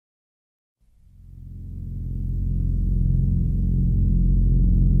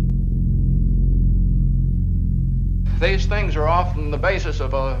These things are often the basis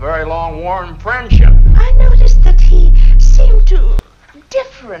of a very long, warm friendship. I noticed that he seemed to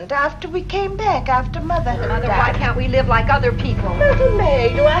different after we came back, after Mother had Mother, died. why can't we live like other people? Little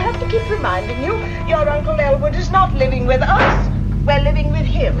May, do I have to keep reminding you? Your Uncle Elwood is not living with us. We're living with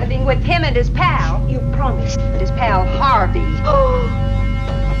him. Living with him and his pal. You promised. And his pal, Harvey. Oh,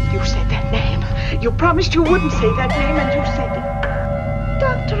 you said that name. You promised you wouldn't say that name, and you said it.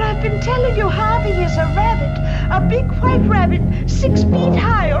 Doctor, I've been telling you, Harvey is a rabbit. A big white rabbit, 6 feet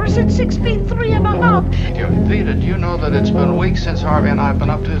high, or is it 6 feet 3.5? Vita, do you know that it's been weeks since Harvey and I have been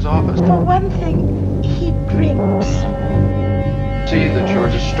up to his office? For one thing, he drinks. See that you're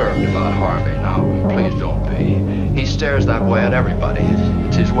disturbed about Harvey. Now, please don't be. He stares that way at everybody.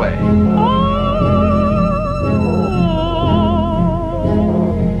 It's his way.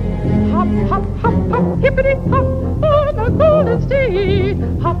 Hop, hop, hop, hop, hippity hop, on the golden steed.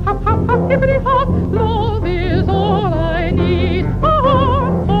 Hop, hop, hop, hop, hippity hop, love is all I need.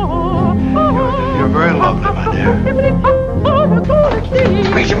 You're very lovely, my dear. Hippity hop, on the golden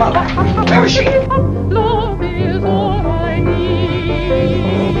steed. Where's your mother? Where is she? Love is all I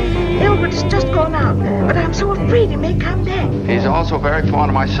need. Elwood's just gone out, but I'm so afraid he may come back. He's also very fond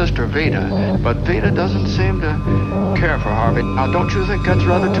of my sister, Vita. But Vita doesn't seem to care for Harvey. Now, don't you think that's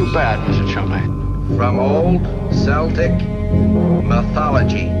rather too bad, Mr. Chumley? From old Celtic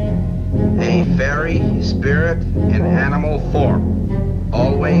mythology, a fairy spirit in animal form,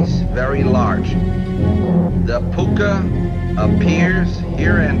 always very large. The puka appears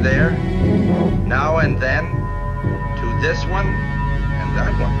here and there, now and then, to this one and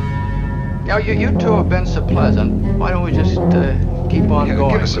that one. Now, you two have been so pleasant. Why don't we just keep on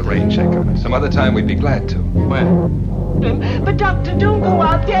going? Give us a rain check. Some other time we'd be glad to. When? But, Doctor, don't go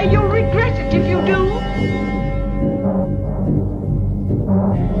out there. You'll regret it if you do.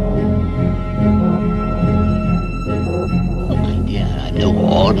 Oh, my dear, I'm no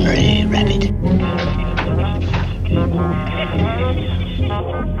ordinary rabbit.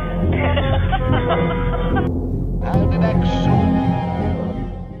 I'll be back soon.